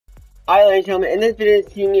Alright, ladies and gentlemen, in this video you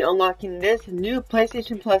see me unlocking this new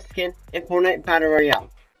PlayStation Plus skin in Fortnite Battle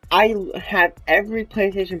Royale. I have every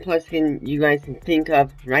PlayStation Plus skin you guys can think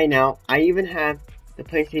of right now. I even have the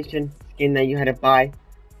PlayStation skin that you had to buy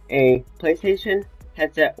a PlayStation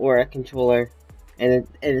headset or a controller, and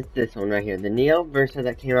it's this one right here, the Neo Versa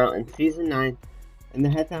that came out in Season 9, and the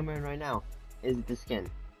headset I'm wearing right now is the skin,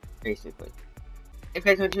 basically. If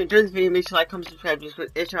you guys want to enjoy this video, make sure to like, comment, subscribe, just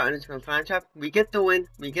with ItsCharlie_FanShop. We get the win,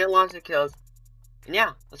 we get lots of kills, and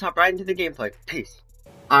yeah, let's hop right into the gameplay. Peace.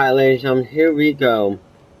 Alright, ladies and gentlemen, here we go.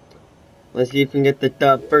 Let's see if we can get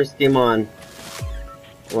the first game on.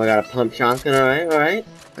 Oh, I got a pump shotgun, alright.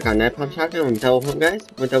 I got a net pump shotgun, I'm double pump, guys.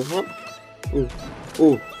 I'm double pump.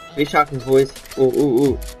 Ooh, 3 shotguns, boys.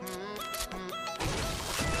 Ooh.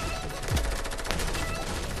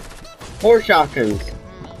 4 shotguns.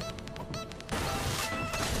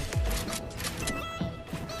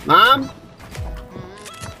 Mom?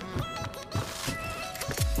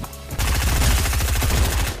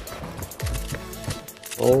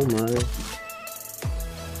 Oh my.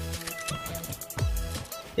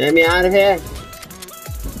 Get me out of here.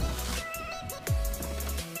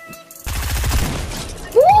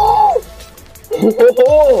 Woo!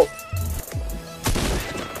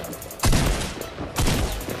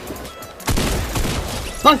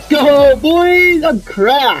 Let's go, boys! I'm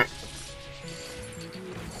cracked!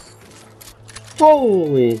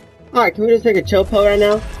 Holy! Alright, can we just take a chill pill right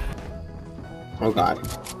now? Oh god.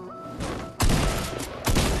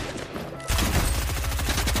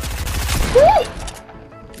 Woo!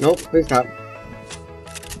 Nope, please stop.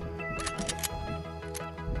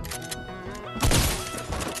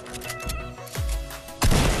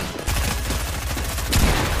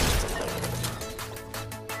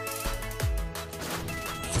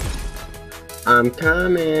 I'm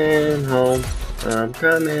coming home. I'm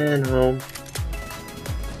coming home.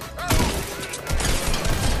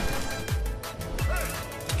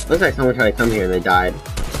 Looks like someone tried to come here and they died.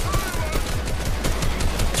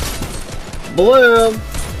 Bloom!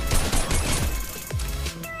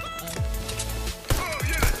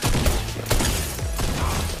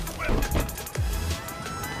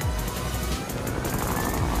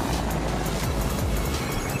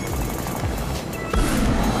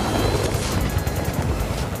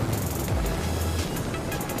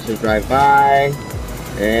 Should drive by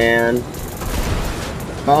and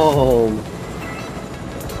boom.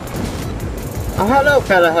 Oh, hello,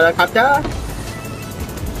 fellow helicopter.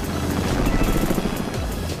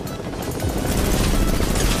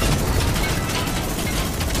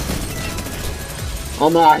 Oh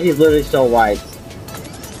my, he's literally so white.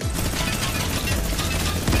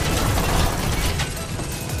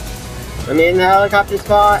 I'm in the helicopter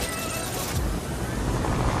spot.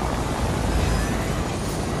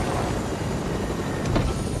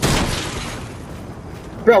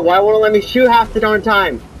 Bro, why won't it let me shoot half the darn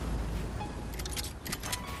time?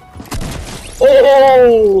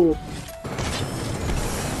 Oh!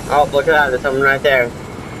 Oh, look at that, there's someone right there. Is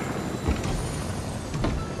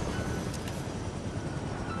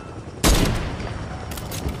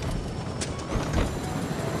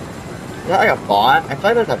that like a bot? I feel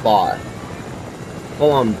like that's a bot.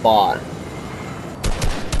 Full-on bot.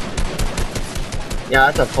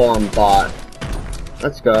 Yeah, that's a full-on bot.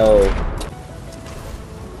 Let's go.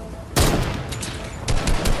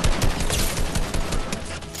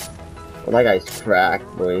 Oh, that guy's cracked,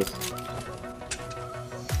 boys.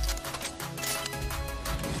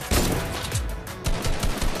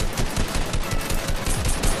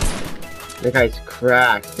 That guy's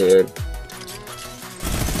cracked, dude.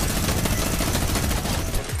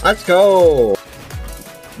 Let's go!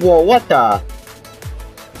 Whoa, what the?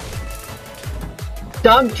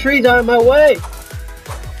 Dumb trees out of my way!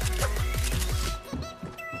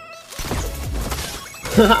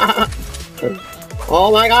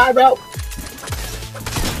 Oh my god, bro!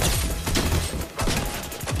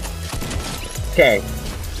 Okay.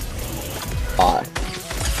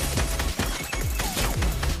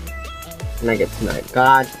 And I get sniped.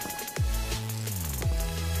 God.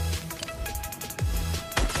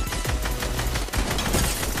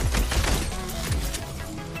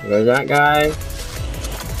 There's that guy.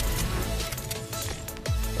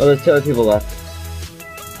 Oh, there's 2 other people left.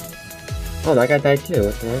 Oh, that guy died too.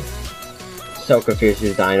 What's that? So confused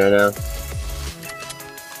who's dying right now.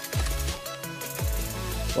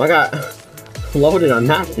 Well, I got loaded on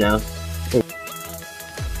maps now. Ooh.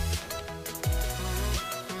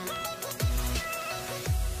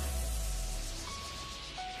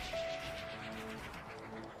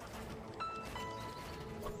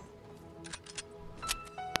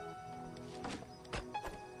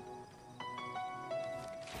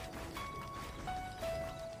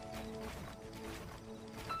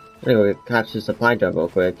 I'm gonna go catch the supply drop real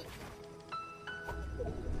quick.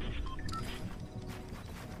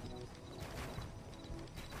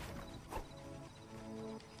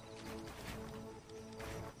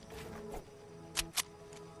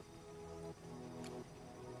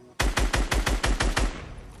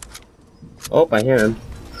 Oh, I hear him.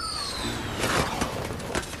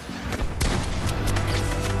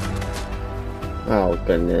 Oh,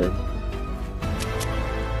 goodness.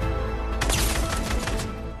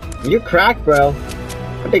 You cracked, bro.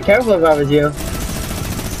 I'd be careful if I was you.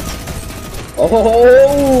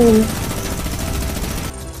 Oh!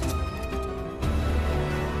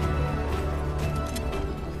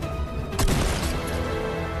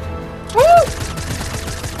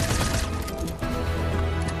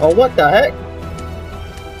 Oh, what the heck?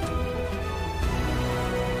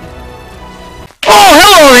 Oh,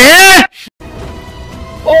 hello there!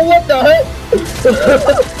 Oh, what the heck?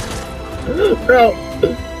 Bro.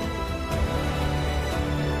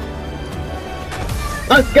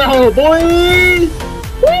 Let's go, boys!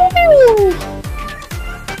 Woo!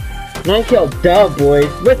 Nice kill dub,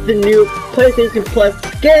 boys, with the new PlayStation Plus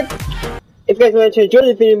skin. If you guys want to enjoy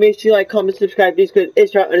the video, make sure you like, comment, subscribe. These good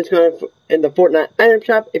ItsCharlie underscore in the Fortnite item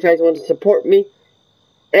shop. If you guys want to support me.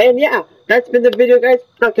 And yeah, that's been the video, guys.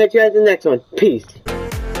 I'll catch you guys in the next one. Peace.